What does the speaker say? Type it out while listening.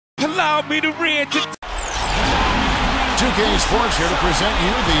allow me to rant. 2K Sports here to present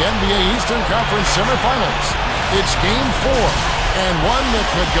you the NBA Eastern Conference Semifinals. It's Game 4, and one that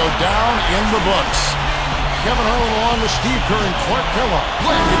could go down in the books. Kevin Harlan along with Steve Kerr and Clark Kellogg.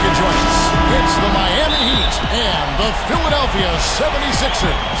 Glad you can join us. It's the Miami Heat and the Philadelphia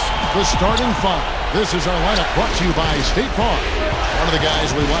 76ers. The starting five. This is our lineup brought to you by State Farm. One of the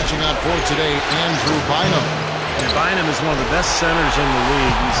guys we're watching out for today, Andrew Bynum. And Bynum is one of the best centers in the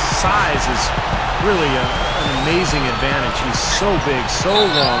league. His size is really an amazing advantage. He's so big, so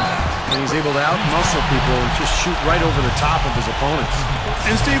long, and he's able to out-muscle people and just shoot right over the top of his opponents.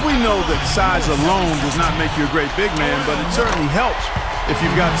 And Steve, we know that size alone does not make you a great big man, but it certainly helps if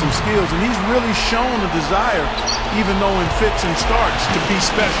you've got some skills. And he's really shown a desire, even though in fits and starts, to be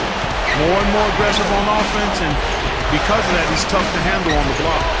special. More and more aggressive on offense, and because of that, he's tough to handle on the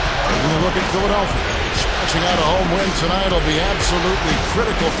block. We're going to look at Philadelphia. Scratching out a home win tonight will be absolutely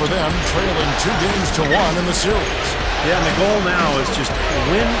critical for them, trailing 2-1 in the series. Yeah, and the goal now is just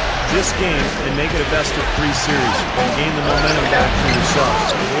win this game and make it a best-of-3 series and gain the momentum back for yourselves.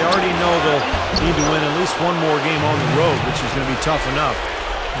 They already know they'll need to win at least one more game on the road, which is going to be tough enough.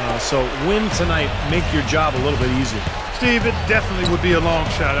 So win tonight, make your job a little bit easier. Steve, it definitely would be a long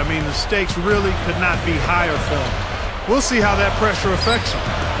shot. I mean, the stakes really could not be higher for him. We'll see how that pressure affects him.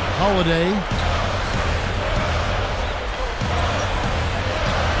 Holiday.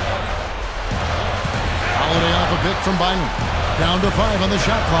 Holiday off a pick from Bynum. Down to 5 on the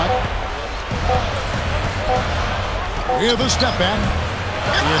shot clock. With a step back.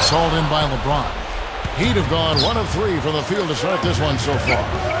 It's hauled in by LeBron. He'd have gone 1 of 3 from the field to start this one so far.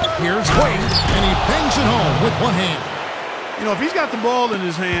 Here's Wade, and he bangs it home with one hand. You know, if he's got the ball in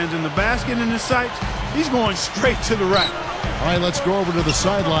his hands and the basket in his sights, he's going straight to the rack. All right, let's go over to the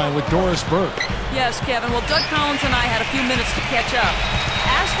sideline with Doris Burke. Yes, Kevin. Well, Doug Collins and I had a few minutes to catch up.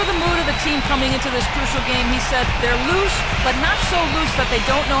 As for the mood of the team coming into this crucial game, he said they're loose, but not so loose that they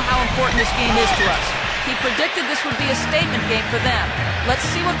don't know how important this game is to us. He predicted this would be a statement game for them. Let's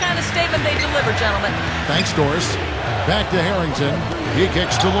see what kind of statement they deliver, gentlemen. Thanks, Doris. Back to Harrington. He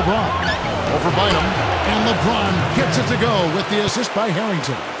kicks to LeBron. Over Bynum. And LeBron gets it to go with the assist by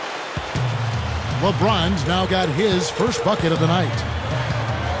Harrington. LeBron's now got his first bucket of the night.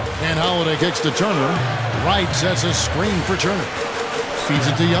 And Holiday kicks to Turner. Wright sets a screen for Turner. Feeds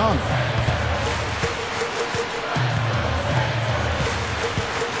it to Young.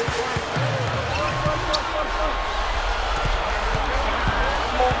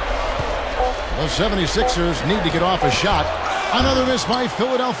 The 76ers need to get off a shot. Another miss by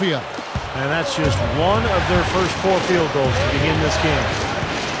Philadelphia. And that's just one of their first 4 field goals to begin this game.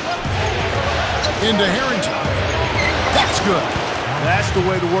 Into Harrington. That's good. That's the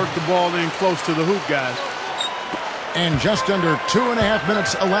way to work the ball in close to the hoop, guys. And just under 2.5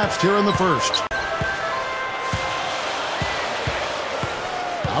 minutes elapsed here in the first.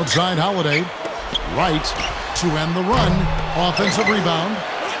 Outside Holiday. Wright to end the run. Offensive rebound.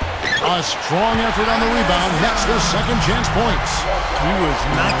 A strong effort on the rebound. Nets their second chance points. He was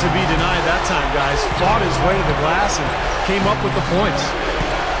not to be denied that time, guys. Fought his way to the glass and came up with the points.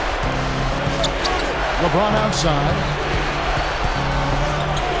 LeBron outside.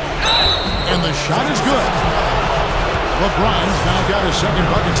 And the shot is good. LeBron's now got his second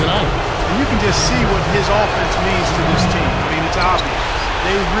bucket tonight. And you can just see what his offense means to this team. I mean, it's obvious.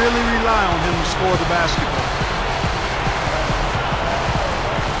 They really rely on him to score the basketball.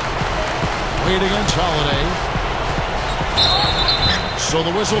 Wade against Holiday. So the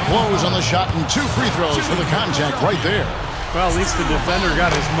whistle blows on the shot and 2 free throws for the contact right there. Well, at least the defender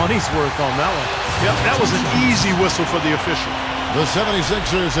got his money's worth on that one. Yep, that was an easy whistle for the official. The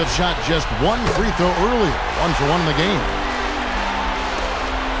 76ers have shot just 1 free throw earlier. 1 for 1 in the game.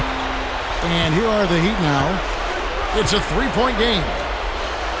 And here are the Heat now. It's a 3-point game.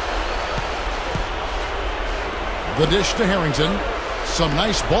 The dish to Harrington. Some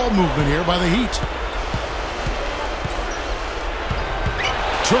nice ball movement here by the Heat.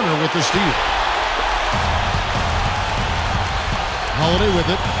 Turner with the steal. Holiday with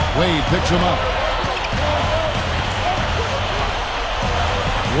it. Wade picks him up.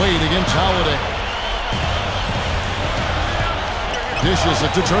 Wade against Holiday. Dishes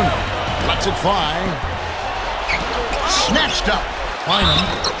it to Turner. Lets it fly. Snatched up. Bynum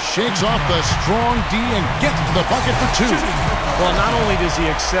shakes off the strong D and gets to the bucket for 2. Well, not only does he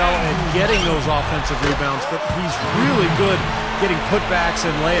excel at getting those offensive rebounds, but he's really good getting putbacks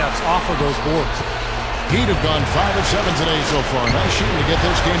and layups off of those boards. He'd have gone 5 of 7 today so far. Nice shooting to get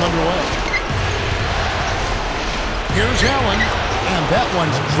this game underway. Here's Allen, and that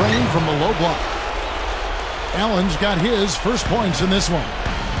one's drained from the low block. Allen's got his first points in this one.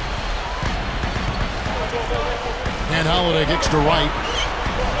 And Holiday kicks to right.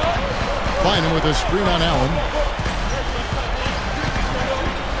 Bynum with a screen on Allen.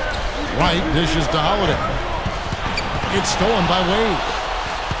 Wright dishes to Holiday. It's stolen by Wade.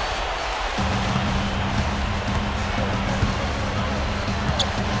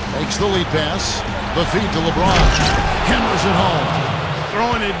 Makes the lead pass. The feed to LeBron. Hammers it home.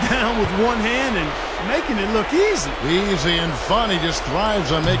 Throwing it down with one hand and making it look easy. Easy and fun. He just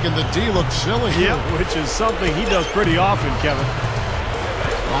thrives on making the D look silly. Yep, which is something he does pretty often, Kevin.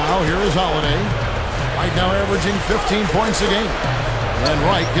 Now here is Holiday. Right now averaging 15 points a game. And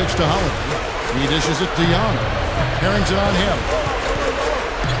Wright kicks to Holiday. He dishes it to Young. Harrington on him.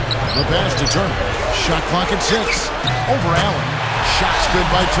 The pass to Turner. Shot clock at 6. Over Allen. Shot's good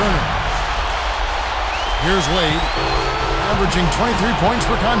by Turner. Here's Wade. Averaging 23 points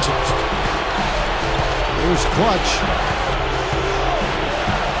per contest. Here's Clutch.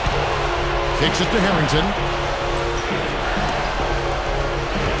 Kicks it to Harrington.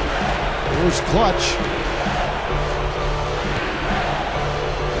 Here's Clutch.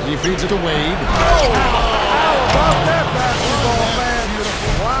 He feeds it to Wade. Oh, how about that basketball, man?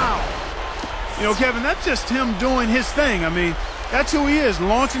 Beautiful. Wow. You know, Kevin, that's just him doing his thing. I mean, that's who he is,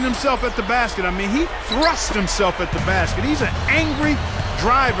 launching himself at the basket. I mean, he thrusts himself at the basket. He's an angry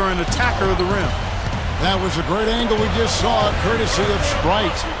driver and attacker of the rim. That was a great angle we just saw, courtesy of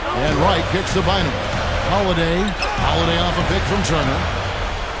Sprite. And Wright kicks to Bynum. Holiday off a pick from Turner.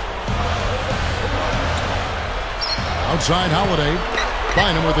 Outside Holiday.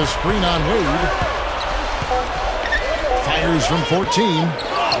 Bynum with a screen on Wade. Fires from 14.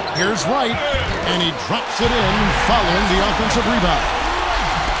 Here's Wright. And he drops it in following the offensive rebound.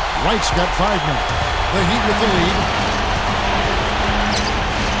 Wright's got 5 now. The Heat with the lead.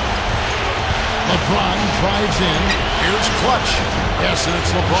 LeBron drives in. Here's Clutch. Yes, and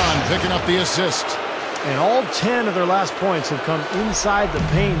it's LeBron picking up the assist. And all 10 of their last points have come inside the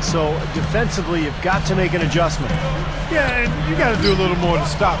paint, so defensively you've got to make an adjustment. Yeah, and you got to do a little more to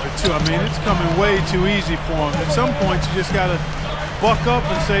stop it, too. I mean, it's coming way too easy for him. At some points, you just got to buck up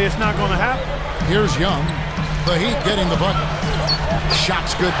and say it's not going to happen. Here's Young. The Heat getting the bucket.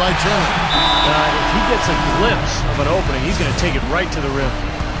 Shot's good by Turner. If he gets a glimpse of an opening, he's going to take it right to the rim.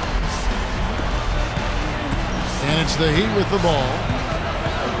 And it's the Heat with the ball.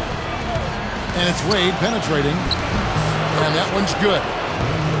 And it's Wade penetrating. And that one's good.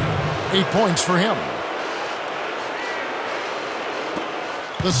 8 points for him.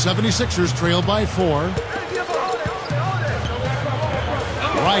 The 76ers trail by 4.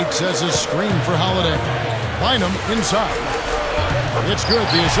 Wright says a screen for Holiday. Bynum inside. It's good.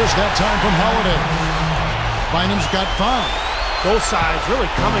 The assist that time from Holiday. Bynum's got 5. Both sides really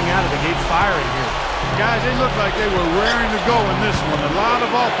coming out of the gate firing here. Guys, they look like they were raring to go in this one. A lot of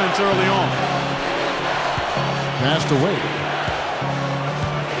offense early on. Pass to Wade.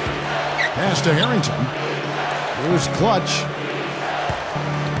 Pass to Harrington. Here's Clutch.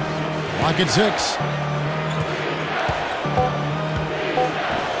 Clock at 6.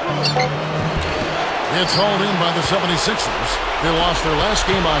 It's hauled in by the 76ers. They lost their last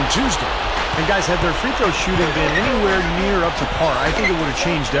game on Tuesday. And guys, had their free throw shooting been anywhere near up to par, I think it would have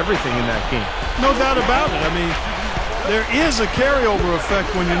changed everything in that game. No doubt about it. I mean, there is a carryover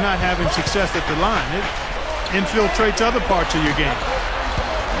effect when you're not having success at the line. It infiltrates other parts of your game.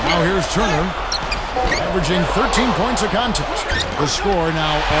 Now here's Turner, averaging 13 points a contest. The score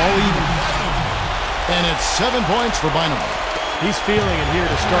now all even. And it's 7 points for Bynum. He's feeling it here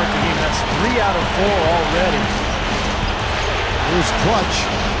to start the game. That's 3 out of 4 already. Here's Clutch.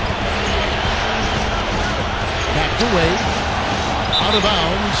 Back to Wade. Out of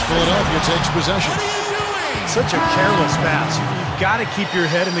bounds. Philadelphia takes possession. Such a careless pass. You've got to keep your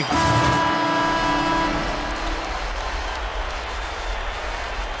head in the...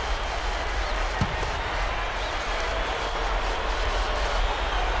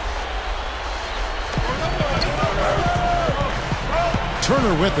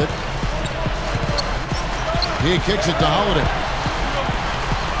 Turner with it. He kicks it to Holiday.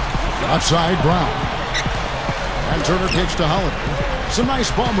 Outside Brown. And Turner kicks to Holiday. Some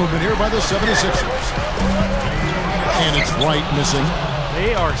nice ball movement here by the 76ers. And it's Wright missing.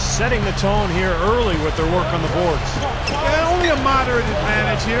 They are setting the tone here early with their work on the boards. Yeah, only a moderate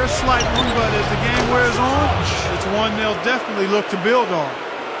advantage here, a slight one, but as the game wears on, it's one they'll definitely look to build on.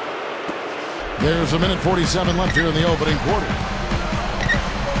 There's a minute 47 left here in the opening quarter.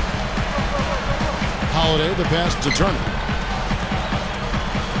 Holiday, the pass to Turner.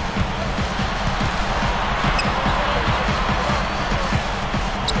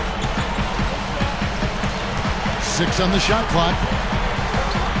 Six on the shot clock.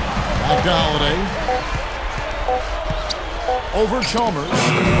 Back to Holiday. Over Chalmers.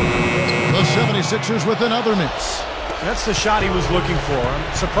 The 76ers with another miss. That's the shot he was looking for.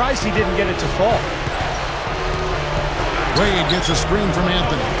 I'm surprised he didn't get it to fall. Wade gets a screen from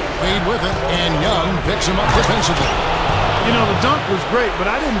Anthony. Wade with it, and Young picks him up defensively. You know, the dunk was great, but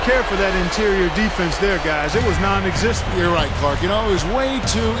I didn't care for that interior defense there, guys. It was non-existent. You're right, Clark. You know, it was way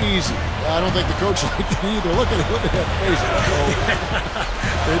too easy. I don't think the coach liked it either. Look at that face.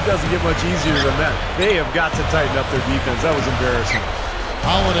 It doesn't get much easier than that. They have got to tighten up their defense. That was embarrassing.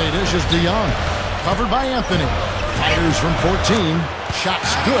 Holiday dishes to Young. Covered by Anthony. Fires from 14. Shots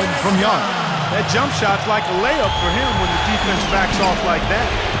good from Young. That jump shot's like a layup for him when the defense backs off like that.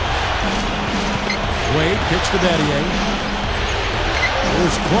 Wade kicks to Battier.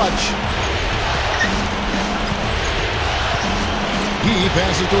 Here's Clutch. He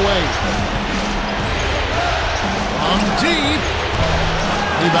passes to Wade. From deep.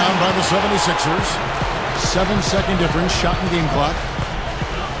 Rebound by the 76ers. 7-second difference. Shot and game clock.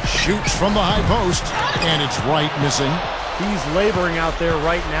 Shoots from the high post. And it's right missing. He's laboring out there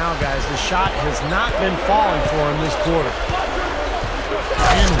right now, guys. The shot has not been falling for him this quarter.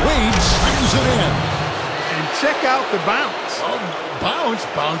 And Wade slams it in. And check out the bounce. Oh,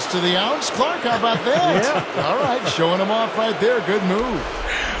 bounce to the ounce. Clark, how about that? Yeah. All right, showing him off right there. Good move.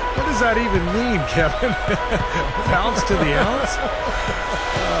 What does that even mean, Kevin? Bounce to the ounce?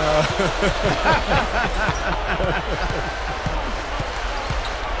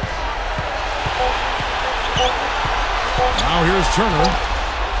 Now here's Turner.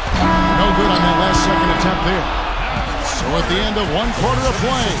 No good on that last second attempt there. So at the end of one quarter of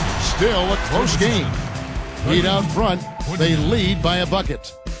play, still a close game. Heat out front, they lead by a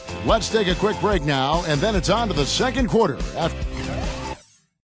bucket. Let's take a quick break now, and then it's on to the second quarter.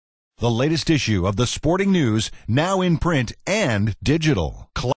 The latest issue of the Sporting News, now in print and digital.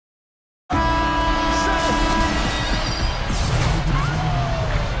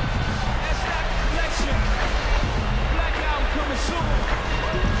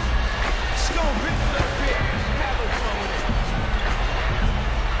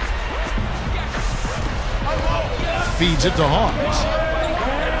 Feeds it to Hawks.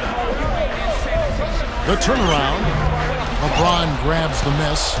 The turnaround. LeBron grabs the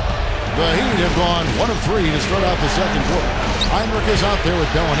miss. The Heat have gone 1 of 3 to start out the second quarter. Heinrich is out there with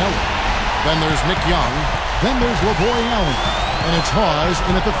Bellinelli. Then there's Nick Young. Then there's LaVoy Allen. And it's Hawes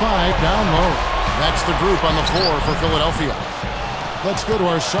in at the 5 down low. That's the group on the floor for Philadelphia. Let's go to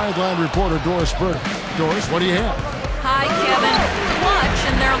our sideline reporter, Doris Burke. Doris, what do you have? Hi, Kevin. Clutch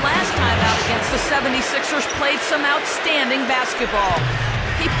in their last time out against the 76ers played some outstanding basketball.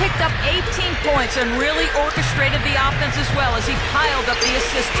 He picked up 18 points and really orchestrated the offense as well as he piled up the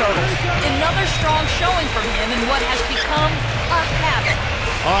assist totals. Another strong showing from him in what has become a habit.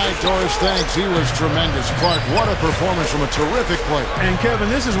 All right, Doris, thanks. He was tremendous. Clark, what a performance from a terrific player. And, Kevin,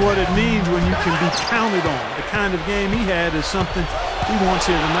 this is what it means when you can be counted on. The kind of game he had is something he wants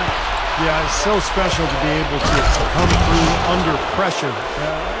here tonight. Yeah, it's so special to be able to come through under pressure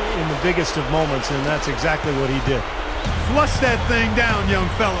in the biggest of moments, and that's exactly what he did. Flush that thing down, young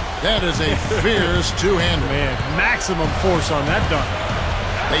fella. That is a fierce two-hander. Man, maximum force on that dunk.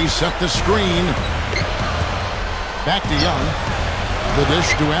 They set the screen. Back to Young. The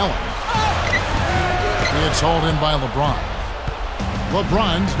dish to Allen. It's hauled in by LeBron.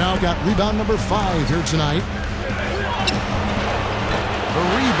 LeBron's now got rebound number 5 here tonight. The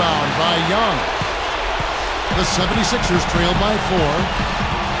rebound by Young. The 76ers trailed by 4.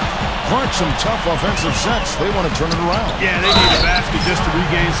 Clark, some tough offensive sets. They want to turn it around. Yeah, they need a basket just to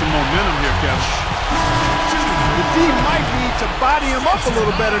regain some momentum here, Kevin. The D might need to body him up a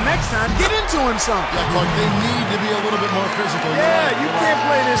little better next time. Get into him some. Yeah, Clark, they need to be a little bit more physical. Yeah, you can't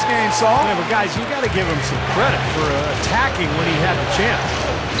play this game soft. Yeah, but guys, you got to give him some credit for attacking when he had the chance.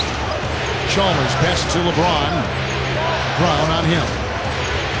 Chalmers pass to LeBron. Brown on him.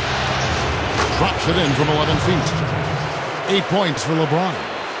 Drops it in from 11 feet. 8 points for LeBron.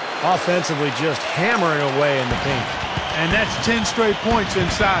 Offensively, just hammering away in the paint. And that's 10 straight points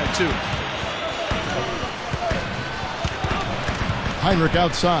inside, too. Heinrich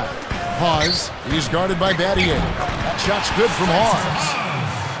outside. Hawes. He's guarded by Battier. That shot's good from Hawes.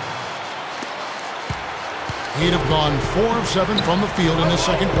 He'd have gone 4 of 7 from the field in the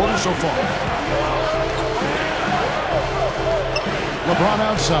second quarter so far. LeBron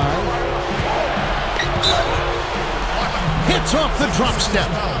outside. Hits off the drop step.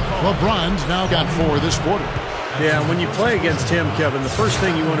 LeBron's now got 4 this quarter. Yeah, when you play against him, Kevin, the first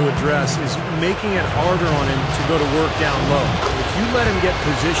thing you want to address is making it harder on him to go to work down low. If you let him get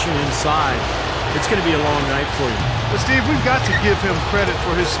position inside, it's going to be a long night for you. But, Steve, we've got to give him credit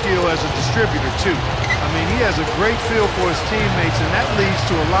for his skill as a distributor, too. I mean, he has a great feel for his teammates, and that leads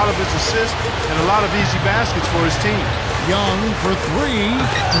to a lot of his assists and a lot of easy baskets for his team. Young for three.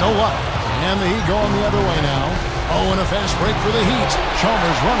 No luck. And the Heat going the other way now. Oh, and a fast break for the Heat.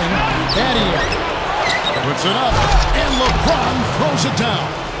 Chalmers running. Battier puts it up, and LeBron throws it down.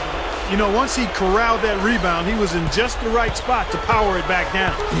 You know, once he corralled that rebound, he was in just the right spot to power it back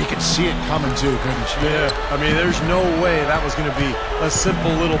down. You could see it coming too, couldn't you? Yeah, I mean, there's no way that was going to be a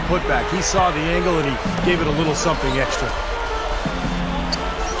simple little putback. He saw the angle, and he gave it a little something extra.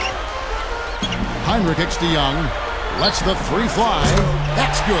 Heinrich kicks to Young. Lets the three fly.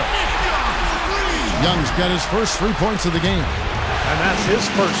 That's good. Young's got his first 3 points of the game. And that's his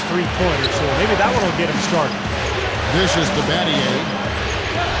first three-pointer, so maybe that one will get him started. Dishes to Battier.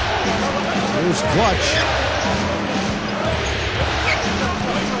 Here's Clutch.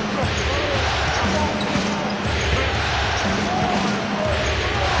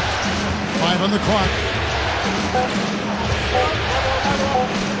 Five on the clock.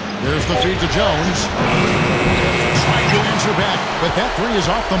 There's the feed to Jones. Trying to answer back, but that three is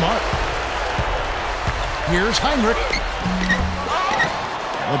off the mark. Here's Heinrich.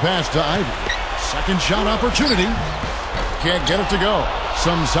 The pass to Ivy. Second shot opportunity. Can't get it to go.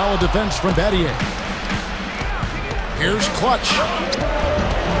 Some solid defense from Battier. Here's Clutch.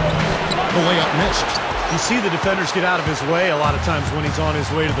 The layup missed. You see the defenders get out of his way a lot of times when he's on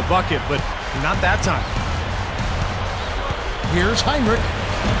his way to the bucket, but not that time. Here's Heinrich.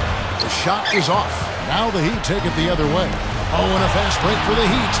 The shot is off. Now the Heat take it the other way. Oh, and a fast break for the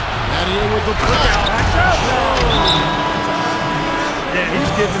Heat. Battier with the break. Yeah,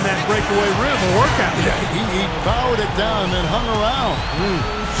 he's giving that breakaway rim a workout. Yeah, he powered it down and then hung around.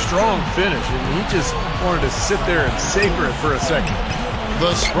 Strong finish, and he just wanted to sit there and savor it for a second.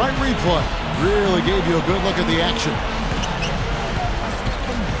 The Sprite replay really gave you a good look at the action.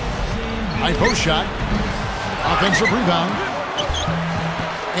 High post shot. Offensive rebound.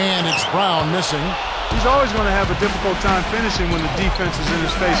 And it's Brown missing. He's always going to have a difficult time finishing when the defense is in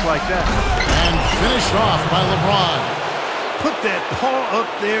his face like that. And finished off by LeBron. Put that paw up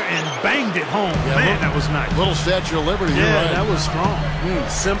there and banged it home. Yeah, man, that was nice. Little Statue of Liberty. Yeah, right. That was strong.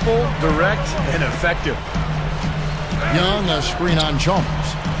 Simple, direct, and effective. Young, a screen on Chalmers.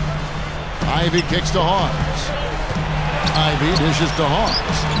 Ivy kicks to Hawes. Ivy dishes to Hawes.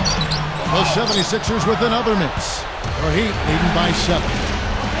 The 76ers with another miss. The Heat leading by 7.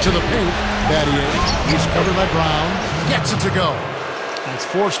 To the paint, Battier. He's covered by Brown. Gets it to go. That's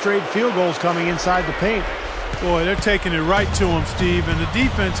 4 straight field goals coming inside the paint. Boy, they're taking it right to him, Steve, and the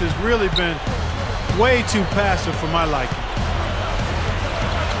defense has really been way too passive for my liking.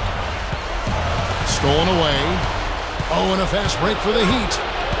 Stolen away. Oh, and a fast break for the Heat.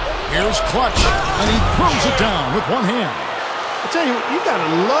 Here's Clutch, and he throws it down with one hand. I tell you what, you got to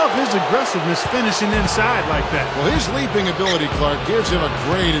love his aggressiveness finishing inside like that. Well, his leaping ability, Clark, gives him a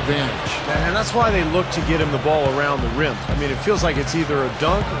great advantage. And that's why they look to get him the ball around the rim. I mean, it feels like it's either a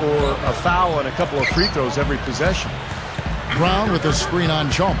dunk or a foul and a couple of free throws every possession. Brown with the screen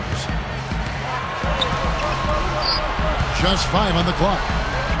on Chalmers. Just 5 on the clock.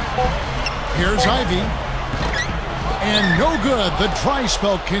 Here's Ivy. And no good. The dry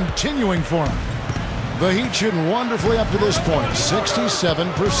spell continuing for him. The Heat shooting wonderfully up to this point, 67%.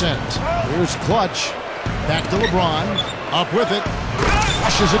 Here's Clutch. Back to LeBron. Up with it.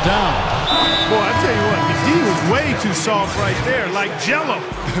 Flushes it down. Boy, I tell you what, the D was way too soft right there, like Jell-O.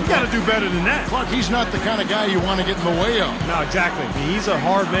 You got to do better than that. Clark, he's not the kind of guy you want to get in the way of. No, exactly. He's a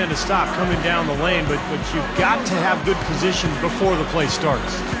hard man to stop coming down the lane, but you've got to have good position before the play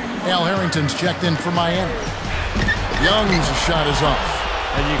starts. Al Harrington's checked in for Miami. Young's shot is off.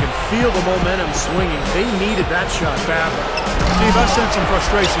 And you can feel the momentum swinging. They needed that shot badly. Steve, I sense some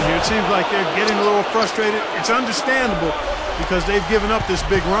frustration here. It seems like they're getting a little frustrated. It's understandable because they've given up this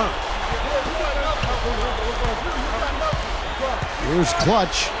big run. Here's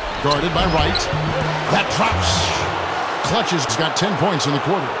Clutch, guarded by Wright. That drops. Clutch has got 10 points in the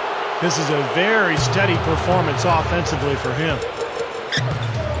quarter. This is a very steady performance offensively for him.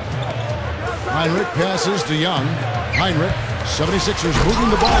 Heinrich passes to Young. Heinrich, 76ers moving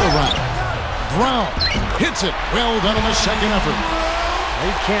the ball around. Brown hits it. Well done in the second effort.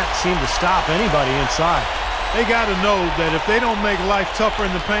 They can't seem to stop anybody inside. They got to know that if they don't make life tougher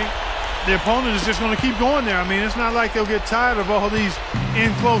in the paint, the opponent is just going to keep going there. I mean, it's not like they'll get tired of all these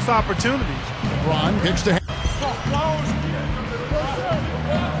in-close opportunities. LeBron kicks to him.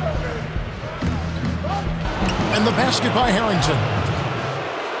 And the basket by Harrington.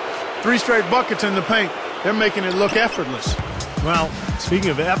 3 straight buckets in the paint. They're making it look effortless. Well, speaking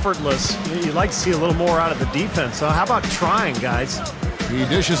of effortless, you'd like to see a little more out of the defense. So how about trying, guys? He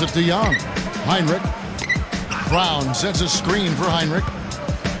dishes it to Young. Heinrich. Brown sets a screen for Heinrich.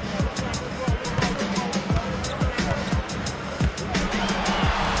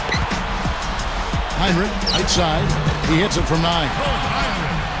 Heinrich, right side. He hits it from 9.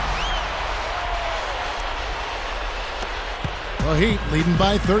 The Heat leading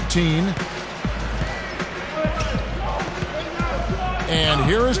by 13. And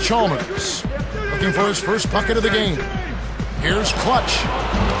here is Chalmers, looking for his first bucket of the game. Here's Clutch.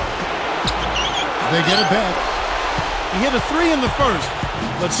 They get it back. He hit a 3 in the first,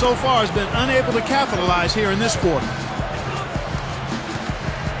 but so far has been unable to capitalize here in this quarter.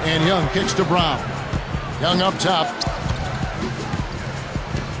 And Young kicks to Brown. Young up top.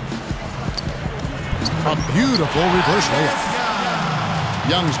 A beautiful reverse layup.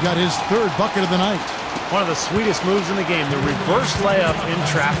 Young's got his 3rd bucket of the night. One of the sweetest moves in the game, the reverse layup in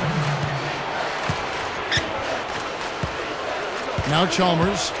traffic. Now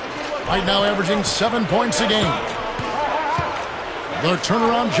Chalmers, right now averaging 7 points a game. The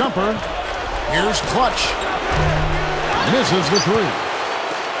turnaround jumper. Here's Clutch. Misses the 3.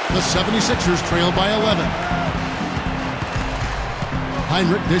 The 76ers trail by 11.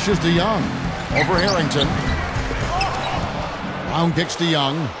 Heinrich dishes to Young. Over Harrington. Brown kicks to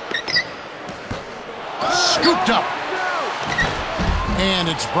Young. Scooped up. And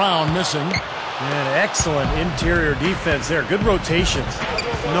it's Brown missing. And excellent interior defense there. Good rotations.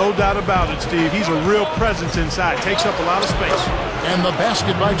 No doubt about it, Steve. He's a real presence inside. Takes up a lot of space. And the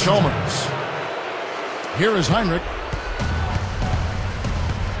basket by Chalmers. Here is Heinrich.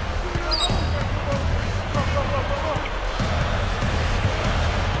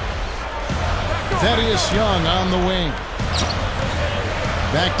 Thaddeus Young on the wing.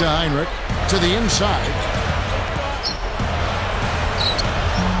 Back to Heinrich. To the inside.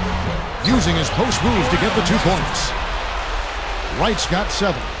 Using his post move to get the 2 points. Wright's got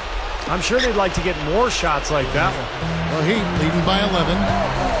 7. I'm sure they'd like to get more shots like that one. The Heat leading by 11.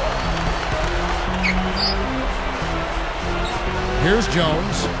 Here's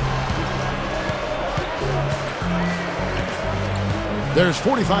Jones. There's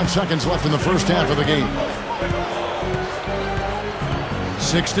 45 seconds left in the first half of the game.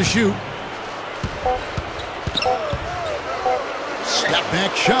 6 to shoot. Step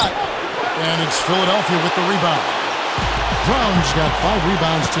back shot. And it's Philadelphia with the rebound. Brown's got 5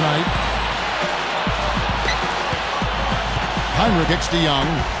 rebounds tonight. Heinrich gets to Young.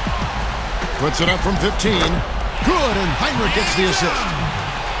 Puts it up from 15. Good, and Heinrich gets the assist.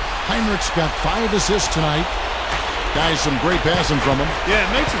 Heinrich's got 5 assists tonight. Guys, some great passing from him. Yeah,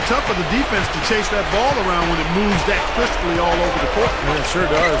 it makes it tough for the defense to chase that ball around when it moves that crisply all over the court. Yeah, it sure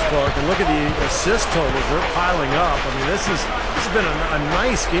does, Clark. And look at the assist totals. They're piling up. I mean, this has been a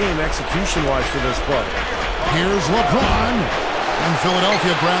nice game execution-wise for this club. Here's LeBron. And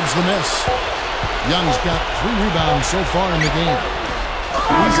Philadelphia grabs the miss. Young's got 3 rebounds so far in the game.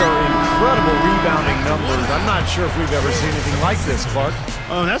 These are incredible rebounding numbers. I'm not sure if we've ever seen anything like this, Clark.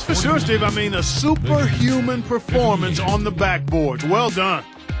 Oh, that's for sure, Steve. I mean, a superhuman performance on the backboards. Well done.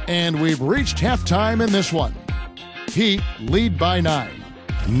 And we've reached halftime in this one. Heat lead by 9.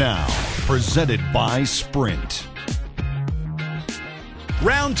 Now, presented by Sprint.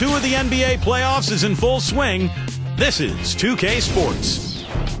 Round 2 of the NBA playoffs is in full swing. This is 2K Sports.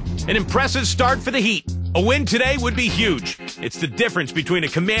 An impressive start for the Heat. A win today would be huge. It's the difference between a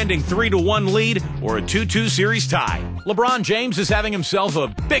commanding 3-1 lead or a 2-2 series tie. LeBron James is having himself a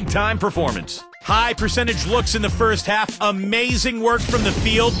big-time performance. High percentage looks in the first half. Amazing work from the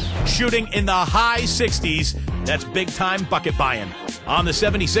field, shooting in the high 60s. That's big-time bucket buy-in. On the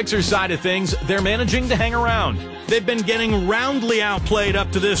 76ers side of things, they're managing to hang around. They've been getting roundly outplayed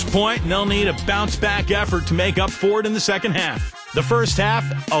up to this point, and they'll need a bounce-back effort to make up for it in the second half. The first half,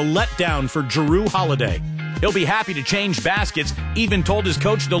 a letdown for Jrue Holiday. He'll be happy to change baskets, even told his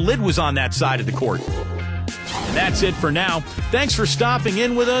coach the lid was on that side of the court. And that's it for now. Thanks for stopping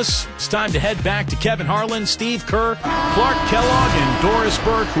in with us. It's time to head back to Kevin Harlan, Steve Kerr, Clark Kellogg, and Doris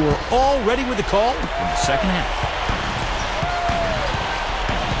Burke, who are all ready with the call in the second half.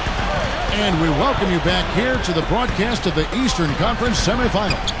 And we welcome you back here to the broadcast of the Eastern Conference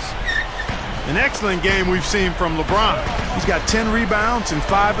semifinals. An excellent game we've seen from LeBron. He's got 10 rebounds and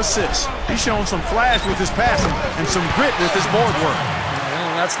 5 assists. He's shown some flash with his passing and some grit with his board work.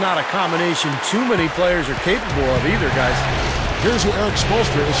 Well, that's not a combination too many players are capable of either, guys. Here's who Eric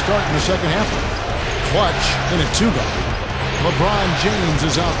Spoelstra is starting the second half with. Clutch in a 2-guard. LeBron James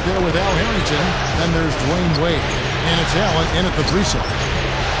is out there with Al Harrington. Then there's Dwayne Wade. And it's Allen in at the 3 side.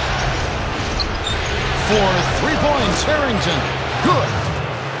 for 3 points. Harrington, good.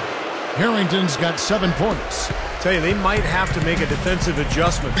 Harrington's got 7 points. Tell you, they might have to make a defensive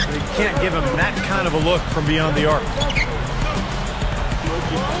adjustment. They can't give him that kind of a look from beyond the arc.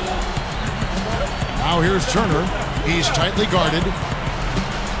 Now here's Turner. He's tightly guarded.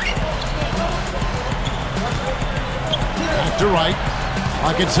 Back to right.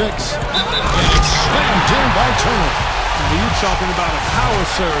 Pocket 6. And it's slammed in by Turner. You're talking about a power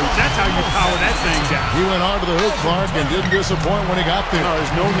surge. That's how you power that thing down. He went hard to the hoop, Clark, and didn't disappoint when he got there. No,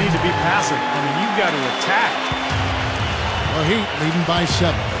 there's no need to be passive. I mean, you've got to attack. The Heat leading by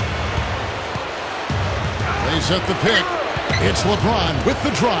 7. They set the pick. It's LeBron with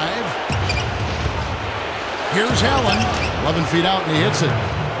the drive. Here's Allen. 11 feet out, and he hits it.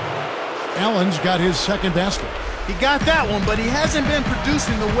 Allen's got his second basket. He got that one, but he hasn't been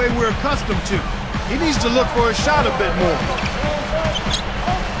producing the way we're accustomed to. He needs to look for a shot a bit more.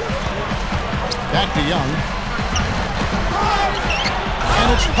 Back to Young. And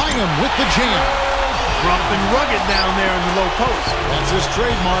it's Bynum with the jam. Rough and rugged down there in the low post. That's his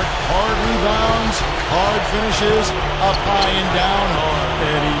trademark. Hard rebounds, hard finishes, up high and down hard.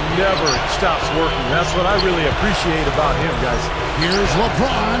 And he never stops working. That's what I really appreciate about him, guys. Here's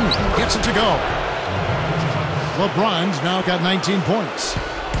LeBron. Gets it to go. LeBron's now got 19 points.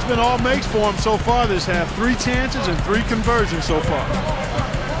 It's been all makes for him so far this half. 3 chances and 3 conversions so far.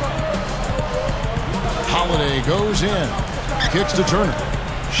 Holiday goes in. Kicks to Turner.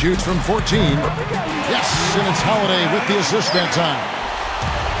 Shoots from 14. Yes, and it's Holiday with the assist that time.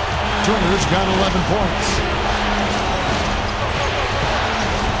 Turner's got 11 points.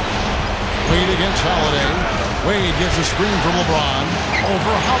 Wade against Holiday. Wade gets a screen from LeBron.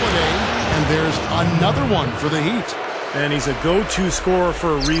 Over Holiday. And there's another one for the Heat. And he's a go-to scorer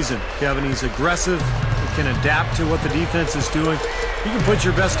for a reason, Kevin. He's aggressive. He can adapt to what the defense is doing. You can put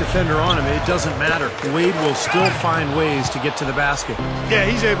your best defender on him. It doesn't matter. Wade will still find ways to get to the basket. Yeah,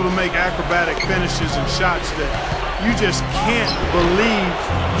 he's able to make acrobatic finishes and shots that you just can't believe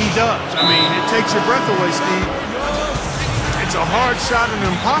he does. I mean, it takes your breath away, Steve. It's a hard shot, an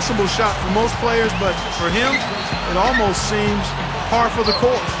impossible shot for most players, but for him, it almost seems par for the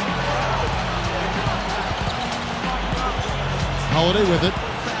course. Holiday with it.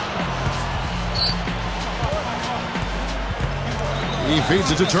 He feeds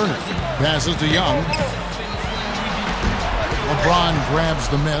it to Turner. Passes to Young. LeBron grabs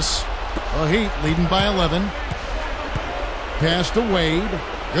the miss. The Heat leading by 11. Pass to Wade.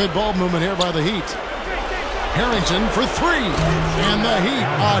 Good ball movement here by the Heat. Harrington for 3. And the Heat,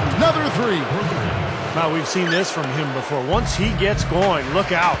 another 3. Now, we've seen this from him before. Once he gets going,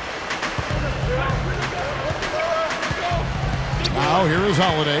 look out. Now here is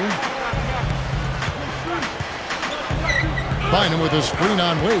Holiday. Bynum with a screen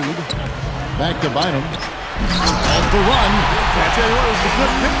on Wade. Back to Bynum. Off the run. I tell you what, it was the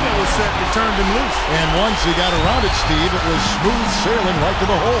good pick that was set that turned him loose. And once he got around it, Steve, it was smooth sailing right to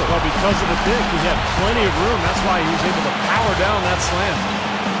the hole. Well, because of the pick, he had plenty of room. That's why he was able to power down that slam.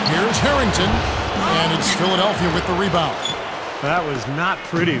 Here's Harrington. And it's Philadelphia with the rebound. That was not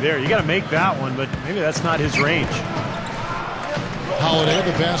pretty there. You got to make that one, but maybe that's not his range. Holiday,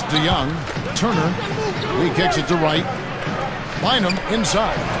 the pass to Young. Turner, he kicks it to right. Bynum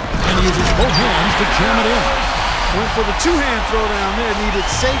inside. And he uses both hands to jam it in. Went for the two-hand throwdown there. Needed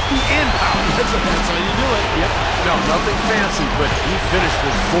safety and power. That's how you do it. Yep. No, nothing fancy, but he finished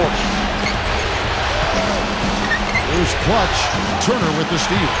with force. Here's Clutch. Turner with the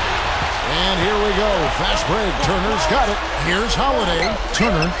steal. And here we go. Fast break. Turner's got it. Here's Holiday.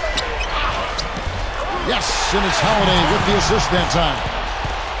 Turner. Yes, and it's Holiday with the assist that time.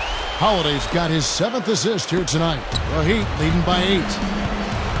 Holiday's got his 7th assist here tonight. The Heat leading by 8.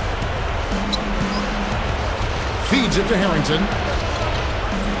 Feeds it to Harrington.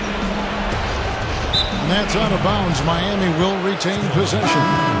 And that's out of bounds. Miami will retain possession.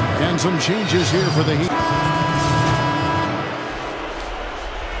 And some changes here for the Heat.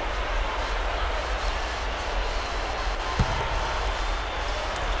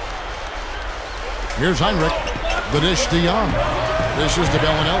 Here's Heinrich. The dish to Young. Dishes to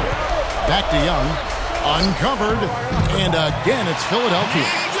Bellinelli. Back to Young. Uncovered. And again, it's Philadelphia.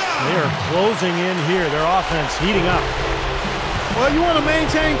 They are closing in here. Their offense heating up. Well, you want to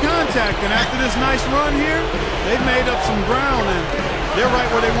maintain contact, and after this nice run here, they've made up some ground, and they're right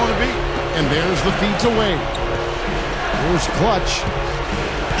where they want to be. And there's the feed to Wade. Here's Clutch.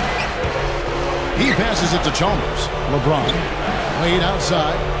 He passes it to Chalmers. LeBron. Wade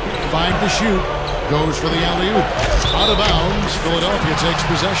outside. 5 to shoot. Goes for the alley-oop. Out of bounds. Philadelphia takes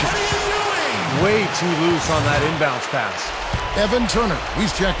possession. Way too loose on that inbounds pass. Evan Turner.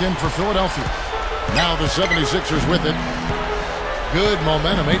 He's checked in for Philadelphia. Now the 76ers with it. Good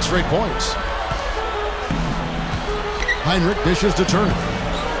momentum, 8 straight points. Heinrich dishes to Turner.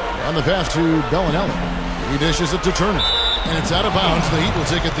 On the pass to Bellinelli. He dishes it to Turner. And it's out of bounds. The Heat will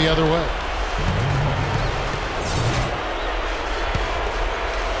take it the other way.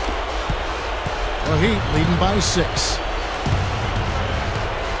 The Heat leading by 6.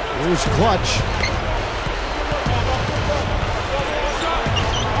 Here's Clutch.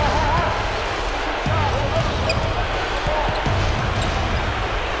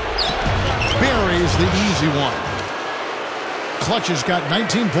 Buries the easy one. Clutch has got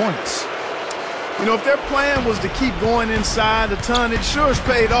 19 points. You know, if their plan was to keep going inside a ton, it sure has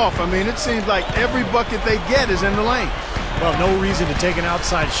paid off. I mean, it seems like every bucket they get is in the lane. Well, no reason to take an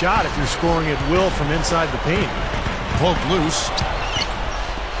outside shot if you're scoring at will from inside the paint. Poked loose.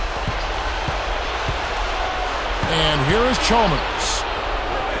 And here is Chalmers.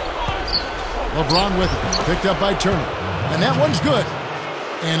 LeBron with it. Picked up by Turner. And that one's good.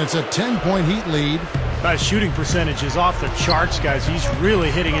 And it's a 10-point Heat lead. That shooting percentage is off the charts, guys. He's really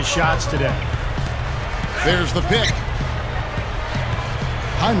hitting his shots today. There's the pick.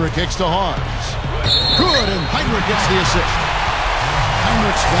 Heinrich kicks to Hawes. Good, and Heinrich gets the assist.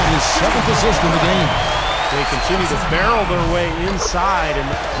 Heinrich's got his 7th assist in the game. They continue to barrel their way inside, and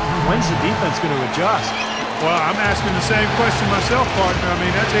when's the defense going to adjust? Well, I'm asking the same question myself, partner. I mean,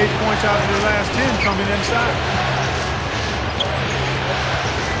 that's 8 points out of their last 10 coming inside.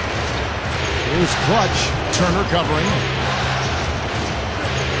 Here's Clutch. Turner covering.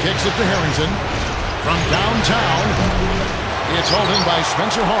 Kicks it to Harrington. From downtown, it's hauled in by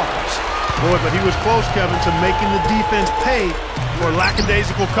Spencer Hawes. Boy, but he was close, Kevin, to making the defense pay for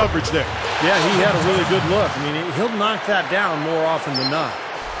lackadaisical coverage there. Yeah, he had a really good look. I mean, he'll knock that down more often than not.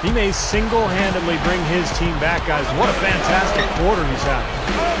 He may single-handedly bring his team back, guys. What a fantastic quarter he's had.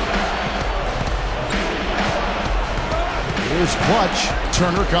 Here's Clutch.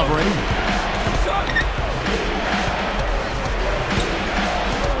 Turner covering.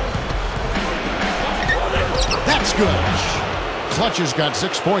 That's good. Clutch has got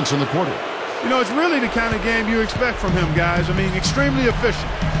 6 points in the quarter. You know, it's really the kind of game you expect from him, guys. I mean, extremely efficient,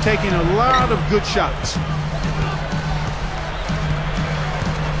 taking a lot of good shots.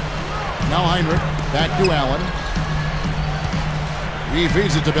 Now Heinrich, back to Allen. He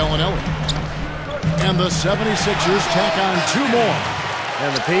feeds it to Bellinelli. And the 76ers tack on 2 more.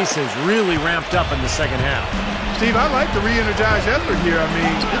 And the pace has really ramped up in the second half. Steve, I like the re-energized effort here. I mean,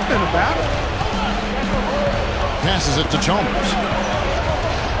 it's been a battle. Passes it to Chalmers.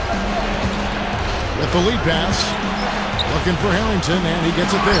 With the lead pass. Looking for Harrington, and he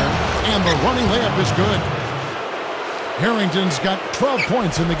gets it there. And the running layup is good. Harrington's got 12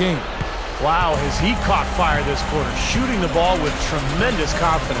 points in the game. Wow, has he caught fire this quarter, shooting the ball with tremendous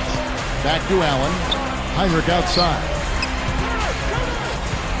confidence. Back to Allen. Heinrich outside.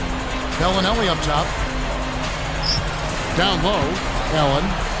 Bellinelli up top. Down low. Allen.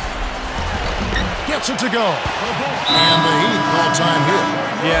 Gets it to go. And the Heat call time here.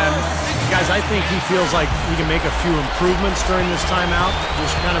 Yeah, guys, I think he feels like he can make a few improvements during this timeout.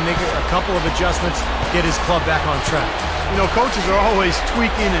 Just kind of make a couple of adjustments, get his club back on track. You know, coaches are always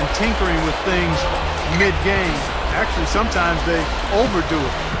tweaking and tinkering with things mid-game. Actually, sometimes they overdo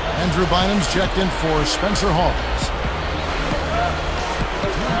it. Andrew Bynum's checked in for Spencer Hawes.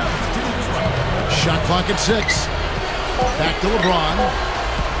 Shot clock at 6. Back to LeBron.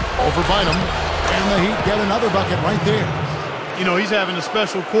 Over Bynum. And the Heat get another bucket right there. You know, he's having a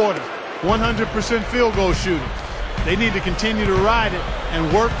special quarter. 100% field goal shooting. They need to continue to ride it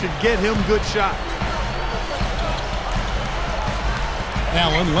and work to get him good shots.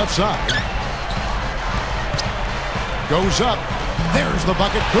 Allen left side. Goes up. There's the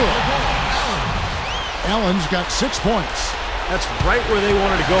bucket. Good. Allen's got 6 points. That's right where they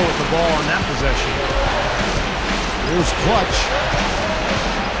wanted to go with the ball on that possession. Here's Clutch.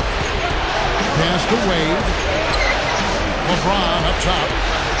 Pass to Wade. LeBron up top.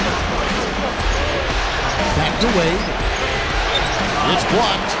 Back to Wade. It's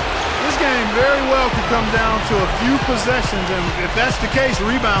blocked. This game very well could come down to a few possessions, and if that's the case,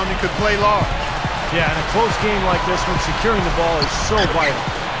 rebounding could play large. Yeah, in a close game like this one, securing the ball is so vital.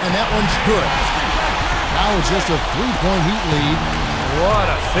 And that one's good. Now it's just a 3-point Heat lead. What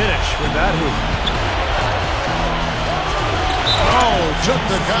a finish with that hoop. Oh, took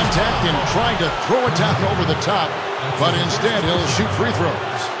the contact and tried to throw it down over the top, but instead he'll shoot free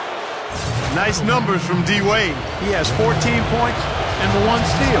throws. Nice numbers from D. Wade. He has 14 points and the 1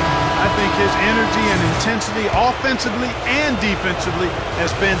 steal. I think his energy and intensity offensively and defensively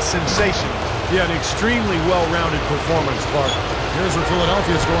has been sensational. Yeah, an extremely well-rounded performance, Clark. Here's what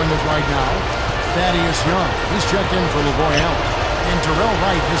Philadelphia's going with right now. Thaddeus Young, he's checked in for LaVoy Allen. And Terrell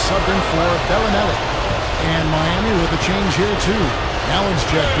Wright is subbed in for Bellinelli. And Miami with a change here too. Allen's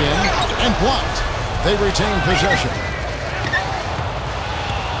checked in and blocked. They retain possession.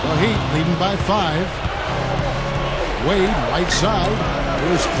 The Heat leading by 5. Wade, right side.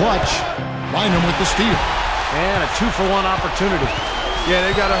 Here's Clutch. Bynum with the steal. And a 2-for-1 opportunity. Yeah,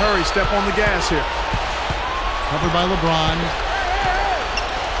 they got to hurry. Step on the gas here. Covered by LeBron.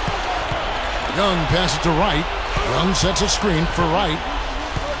 Young passes to Wright. Young sets a screen for Wright.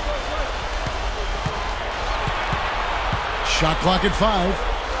 Shot clock at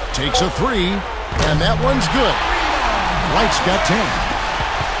 5. Takes a 3. And that one's good. Wright's got 10.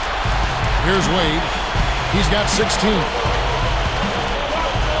 Here's Wade. He's got 16.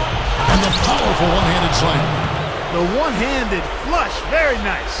 And the powerful one-handed slam. The one-handed flush. Very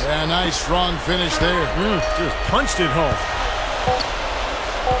nice. Yeah, nice strong finish there. Just punched it home.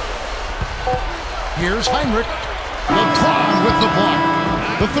 Here's Heinrich. LeBron with the block.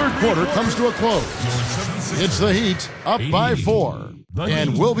 The third quarter comes to a close. It's the Heat up by 4.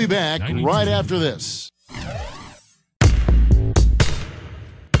 And we'll be back right after this.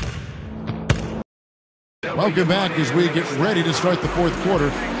 Welcome back as we get ready to start the fourth quarter.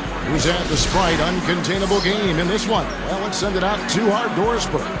 Who's at the Sprite uncontainable game in this one? Well, let's send it out to our Doris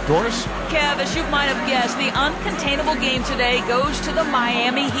Burke. Doris? Kev, as you might have guessed, the uncontainable game today goes to the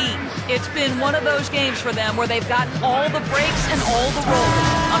Miami Heat. It's been one of those games for them where they've gotten all the breaks and all the rolls.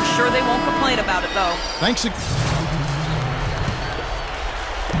 I'm sure they won't complain about it, though. Thanks.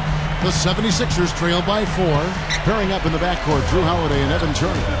 The 76ers trail by 4. Pairing up in the backcourt, Drew Holiday and Evan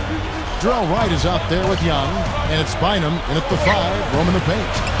Turner. Terrell Wright is out there with Young, and it's Bynum in at the 5, roaming the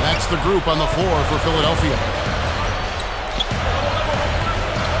paint. That's the group on the floor for Philadelphia.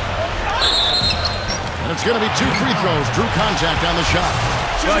 And it's going to be 2 free throws. Drew contact on the shot.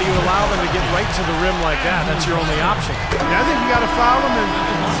 Well, you allow them to get right to the rim like that. That's your only option. Yeah, I think you got to foul them, and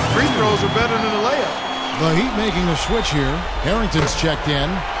free throws are better than a layup. The Heat making a switch here. Harrington's checked in.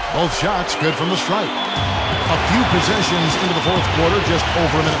 Both shots good from the stripe. A few possessions into the fourth quarter, just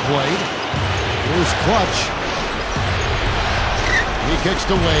over a minute played. Here's Clutch. He kicks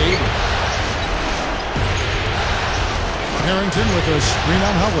to Wade. Harrington with a screen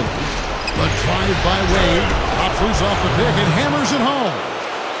on Holiday. The drive by Wade. Pops loose off the pick and hammers it home.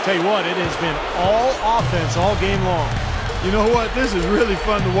 Tell you what, it has been all offense all game long. You know what? This is really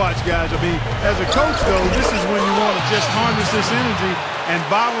fun to watch, guys. I mean, as a coach, though, this is when you want to just harness this energy and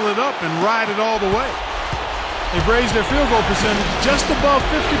bottle it up and ride it all the way. They've raised their field goal percentage just above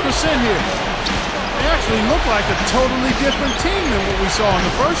 50% here. They actually look like a totally different team than what we saw in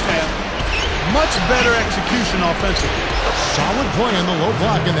the first half. Much better execution offensively. Solid play in the low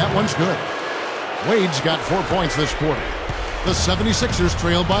block, and that one's good. Wade's got 4 points this quarter. The 76ers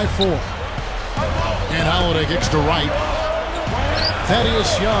trail by 4. And Holiday kicks to Wright.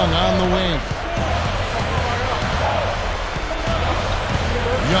 Thaddeus Young on the wing.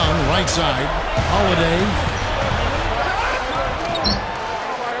 Young, right side. Holiday.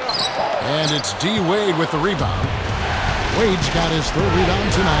 And it's D. Wade with the rebound. Wade's got his 3rd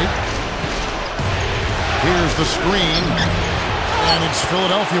rebound tonight. Here's the screen. And it's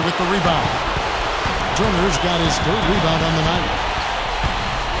Philadelphia with the rebound. Turner's got his 3rd rebound on the night.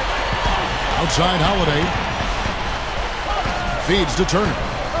 Outside Holiday. Feeds to Turner.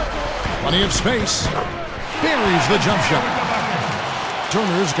 Plenty of space. Buries the jump shot.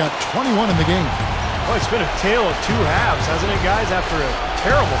 Turner's got 21 in the game. Well, it's been a tale of 2 halves, hasn't it, guys? After a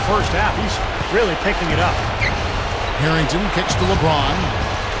terrible first half, he's really picking it up. Harrington kicks to LeBron.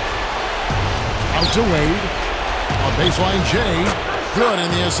 Out to Wade. A baseline J. Good,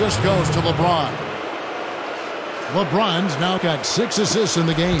 and the assist goes to LeBron. LeBron's now got 6 assists in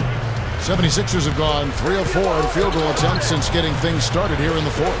the game. 76ers have gone 3 of 4 in field goal attempts since getting things started here in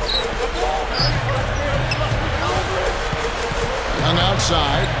the fourth. Young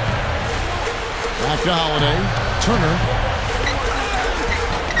outside. Back to Holiday. Turner.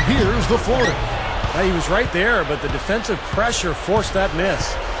 Here's the floater. Well, he was right there, but the defensive pressure forced that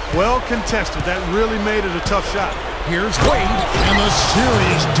miss. Well contested. That really made it a tough shot. Here's Wade. And the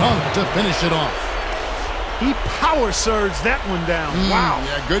serious dunk to finish it off. He power surged that one down. Wow.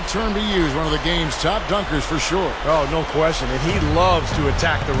 Yeah, good term to use. One of the game's top dunkers for sure. Oh, no question. And he loves to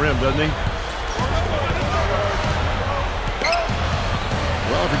attack the rim, doesn't he?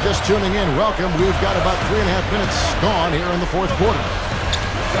 Well, if you're just tuning in, welcome. We've got about 3.5 minutes gone here in the fourth quarter.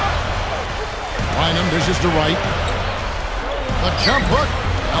 Bynum dishes to Wright. The jump hook.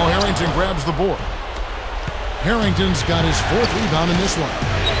 Now Harrington grabs the board. Harrington's got his 4th rebound in this one.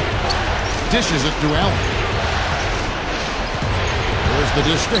 Dishes it to Allen. There's the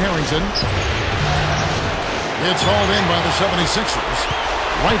dish to Harrington. It's hauled in by the 76ers.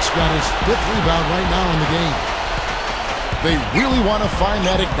 Wright's got his 5th rebound right now in the game. They really want to find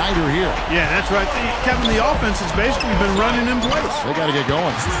that igniter here. Yeah, that's right. Kevin, the offense has basically been running in place. They got to get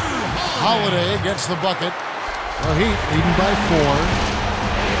going. Holiday gets the bucket. The Heat leading by 4.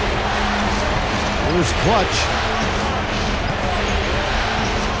 Here's Clutch.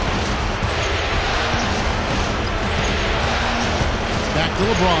 Back to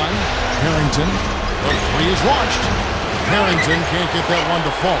LeBron. Harrington. The 3 is launched. Harrington can't get that one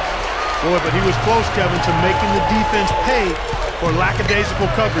to fall. Boy, but he was close, Kevin, to making the defense pay for lackadaisical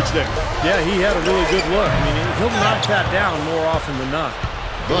coverage there. Yeah, he had a really good look. I mean, he'll knock that down more often than not.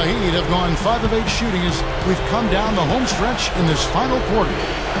 The Heat have gone 5 of 8 shooting as we've come down the home stretch in this final quarter.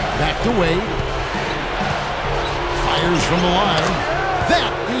 Back to Wade. Fires from the line.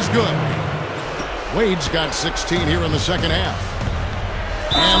 That is good. Wade's got 16 here in the second half.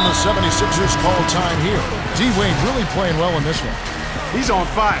 And the 76ers call time here. D-Wade really playing well in this one. He's on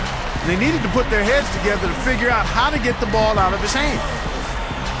fire. They needed to put their heads together to figure out how to get the ball out of his hand.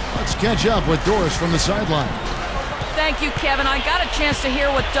 Let's catch up with Doris from the sideline. Thank you, Kevin. I got a chance to hear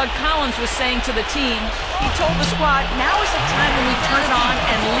what Doug Collins was saying to the team. He told the squad, now is the time when we turn it on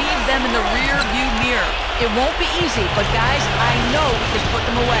and leave them in the rear view mirror. It won't be easy, but guys, I know we can put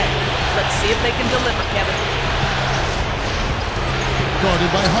them away. Let's see if they can deliver, Kevin.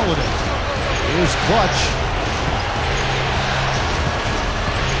 Guarded by Holiday. Here's Clutch.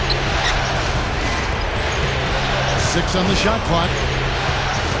 Six on the shot clock.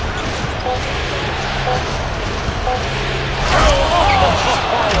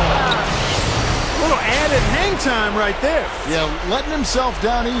 A little added hang time right there. Yeah, letting himself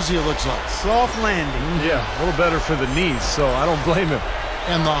down easy, it looks like. Soft landing. Yeah, a little better for the knees, so I don't blame him.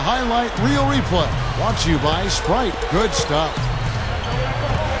 And the highlight reel replay. Brought to you by Sprite. Good stuff.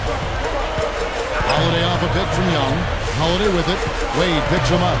 Holiday off a pick from Young. Holiday with it. Wade picks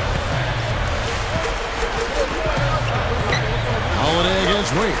him up. Holiday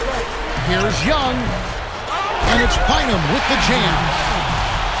against Wade. Here's Young. And it's Bynum with the jam.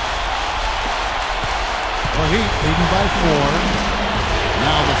 The Heat leading by 4.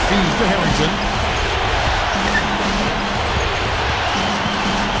 Now the feed to Harrington.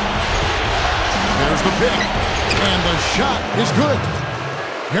 There's the pick. And the shot is good.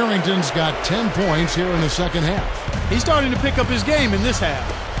 Harrington's got 10 points here in the second half. He's starting to pick up his game in this half.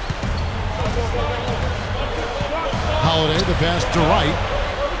 Holiday, the pass to Wright.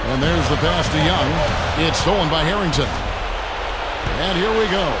 And there's the pass to Young. It's stolen by Harrington. And here we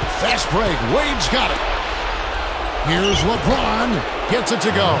go. Fast break. Wade's got it. Here's LeBron. Gets it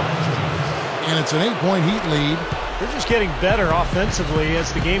to go. And it's an 8-point Heat lead. They're just getting better offensively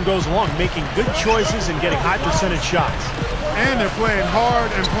as the game goes along, making good choices and getting high percentage shots. And they're playing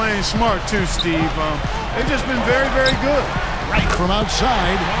hard and playing smart too, Steve. They've just been very, very good. Right from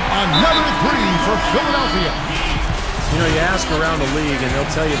outside. Another 3 for Philadelphia. You know, you ask around the league, and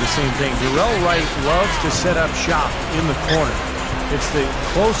they'll tell you the same thing. Darrell Wright loves to set up shop in the corner. It's the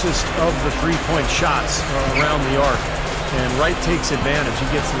closest of the three-point shots around the arc, and Wright takes advantage.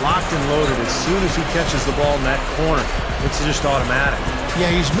 He gets locked and loaded as soon as he catches the ball in that corner. It's just automatic.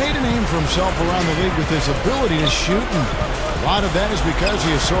 Yeah, he's made a name for himself around the league with his ability to shoot, and a lot of that is because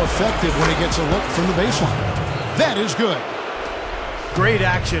he is so effective when he gets a look from the baseline. That is good. Great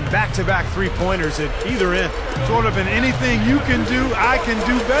action, back-to-back three-pointers at either end. Sort of an anything you can do, I can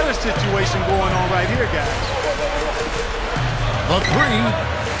do better situation going on right here, guys. The 3,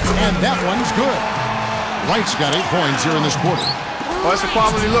 and that one's good. Wright's got 8 points here in this quarter. Well, that's a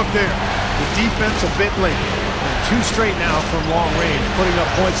quality look there. The defense a bit late. And 2 straight now from long range, putting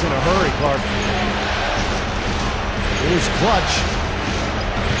up points in a hurry, Clark. Here's Clutch.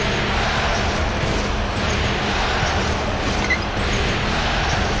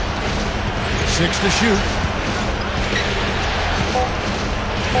 Six to shoot.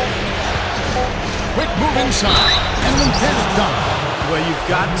 Quick move inside. And an emphatic dunk. Well, you've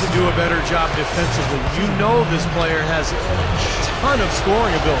got to do a better job defensively. You know this player has a ton of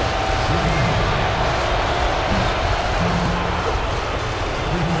scoring ability.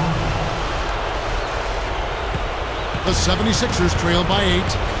 The 76ers trail by 8.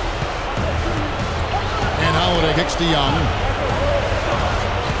 And Holiday kicks to Young.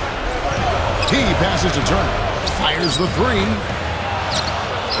 He passes to Turner. Fires the 3.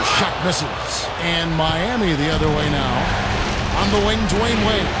 The shot misses. And Miami the other way now. On the wing, Dwayne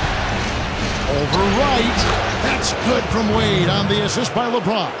Wade. Over Wright. That's good from Wade on the assist by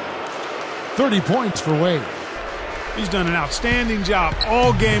LeBron. 30 points for Wade. He's done an outstanding job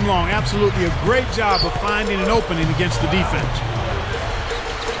all game long. Absolutely a great job of finding an opening against the defense.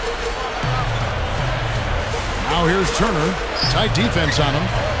 Now here's Turner. Tight defense on him.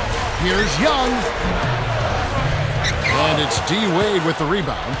 Here's Young. And it's D. Wade with the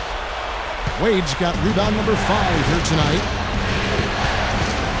rebound. Wade's got rebound number 5 here tonight.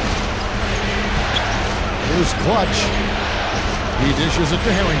 Here's Clutch. He dishes it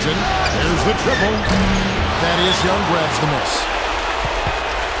to Harrington. There's the triple. Thaddeus Young grabs the miss.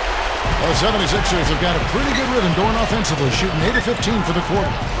 The 76ers have got a pretty good rhythm going offensively, shooting 8 of 15 for the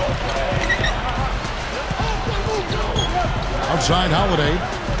quarter. Outside Holiday.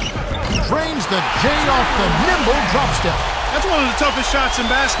 Drains the J off the nimble drop step. That's one of the toughest shots in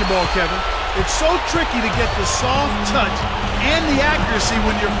basketball, Kevin. It's so tricky to get the soft touch and the accuracy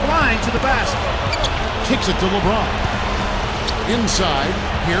when you're flying to the basket. Kicks it to LeBron. Inside,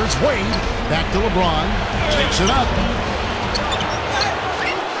 here's Wade. Back to LeBron. Takes it up.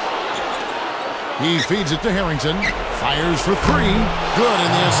 He feeds it to Harrington. Fires for 3. Good,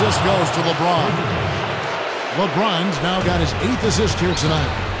 and the assist goes to LeBron. LeBron's now got his 8th assist here tonight.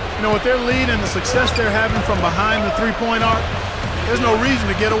 You know, with their lead and the success they're having from behind the three-point arc, there's no reason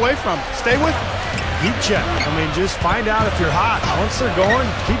to get away from it. Stay with it. Heat check. I mean, just find out if you're hot. Once they're going,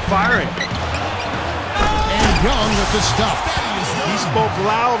 keep firing. And Young with the stop. He spoke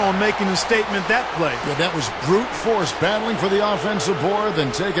loud on making a statement that play. Yeah, that was brute force battling for the offensive board,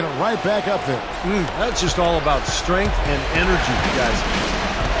 then taking it right back up there. That's just all about strength and energy, guys.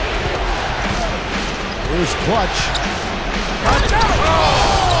 Here's Clutch.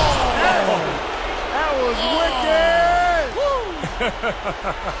 That was wicked!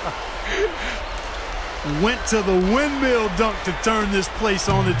 Went to the windmill dunk to turn this place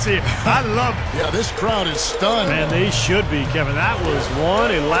on its ear. I love it. Yeah, this crowd is stunned. Man, they should be, Kevin. That was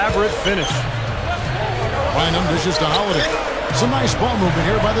one elaborate finish. Bynum dishes to Holiday. Some nice ball movement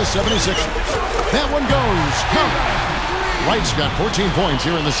here by the 76ers. That one goes. Count. Wright's got 14 points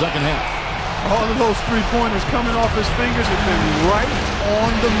here in the second half. All of those three-pointers coming off his fingers have been right on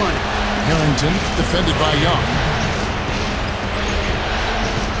the money. Harrington defended by Young.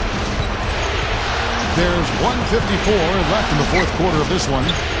 There's 1:54 left in the fourth quarter of this one.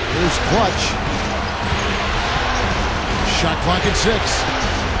 Here's Clutch. Shot clock at 6.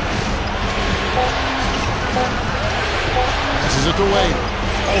 Passes it to Wade.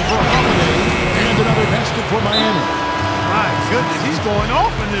 Over Holiday. And another basket for Miami. My goodness, he's going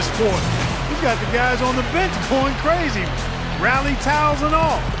off in this quarter. He's got the guys on the bench going crazy. Rally towels and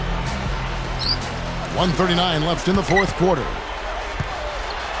all. 1:39 left in the fourth quarter.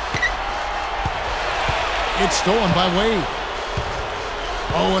 It's stolen by Wade.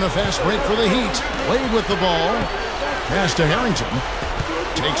 Oh, and a fast break for the Heat. Wade with the ball. Pass to Harrington.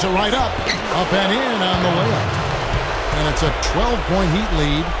 Takes it right up. Up and in on the layup. And it's a 12-point Heat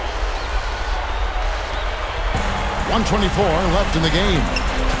lead. 1:24 left in the game.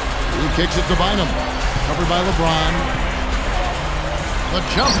 He kicks it to Bynum. Covered by LeBron. The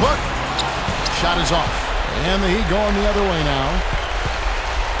jump hook. Shot is off. And the Heat going the other way now.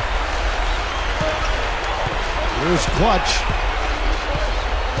 Here's Clutch.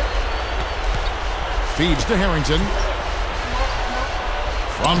 Feeds to Harrington.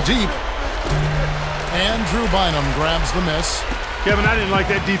 From deep. And Drew Bynum grabs the miss. Kevin, I didn't like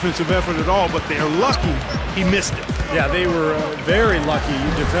that defensive effort at all, but they're lucky he missed it. Yeah, they were very lucky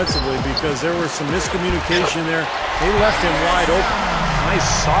defensively because there was some miscommunication there. They left him wide open. Nice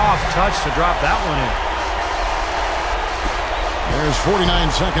soft touch to drop that one in. There's 49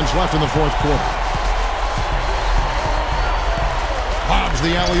 seconds left in the fourth quarter. Bob's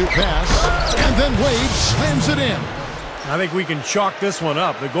the alley-oop pass, and then Wade slams it in. I think we can chalk this one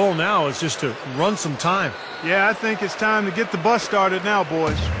up. The goal now is just to run some time. Yeah, I think it's time to get the bus started now,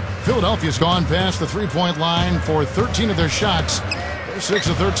 boys. Philadelphia's gone past the three-point line for 13 of their shots. They're 6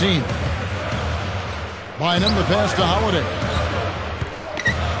 of 13. Bynum the pass to Holiday.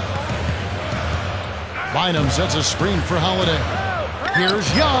 Bynum sets a screen for Holiday. Here's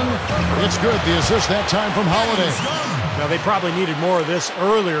Young. It's good. The assist that time from Holiday. Now, they probably needed more of this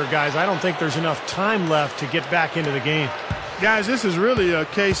earlier, guys. I don't think there's enough time left to get back into the game. Guys, this is really a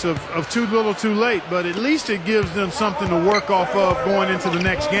case of too little too late, but at least it gives them something to work off of going into the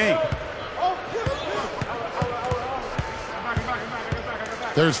next game.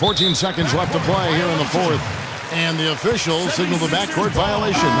 There's 14 seconds left to play here in the fourth. And the officials signal the backcourt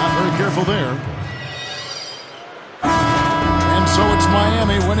violation. Not very careful there. And so it's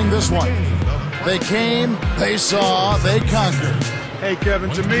Miami winning this one. They came, they saw, they conquered. Hey,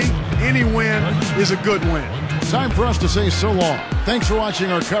 Kevin, to me, any win is a good win. Time for us to say so long. Thanks for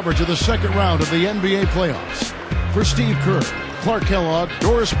watching our coverage of the second round of the NBA playoffs. For Steve Kerr, Clark Kellogg,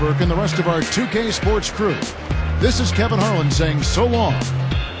 Doris Burke, and the rest of our 2K Sports crew, this is Kevin Harlan saying so long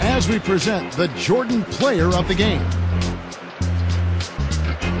as we present the Jordan Player of the Game.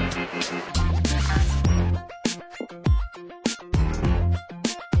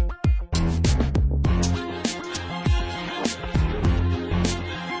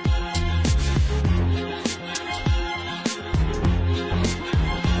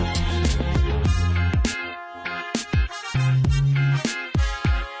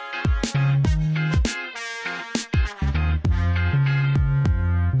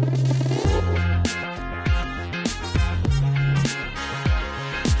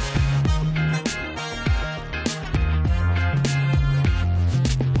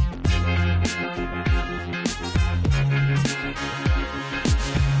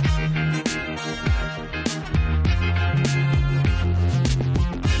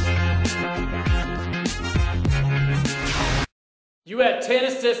 You had 10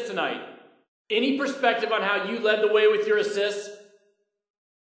 assists tonight. Any perspective on how you led the way with your assists?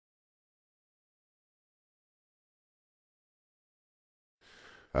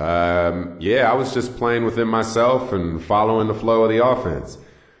 Yeah, I was just playing within myself and following the flow of the offense.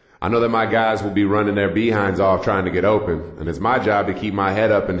 I know that my guys will be running their behinds off trying to get open, and it's my job to keep my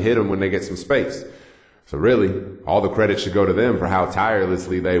head up and hit them when they get some space. So really, all the credit should go to them for how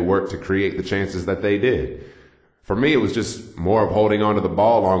tirelessly they worked to create the chances that they did. For me, it was just more of holding on to the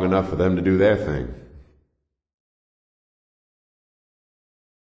ball long enough for them to do their thing.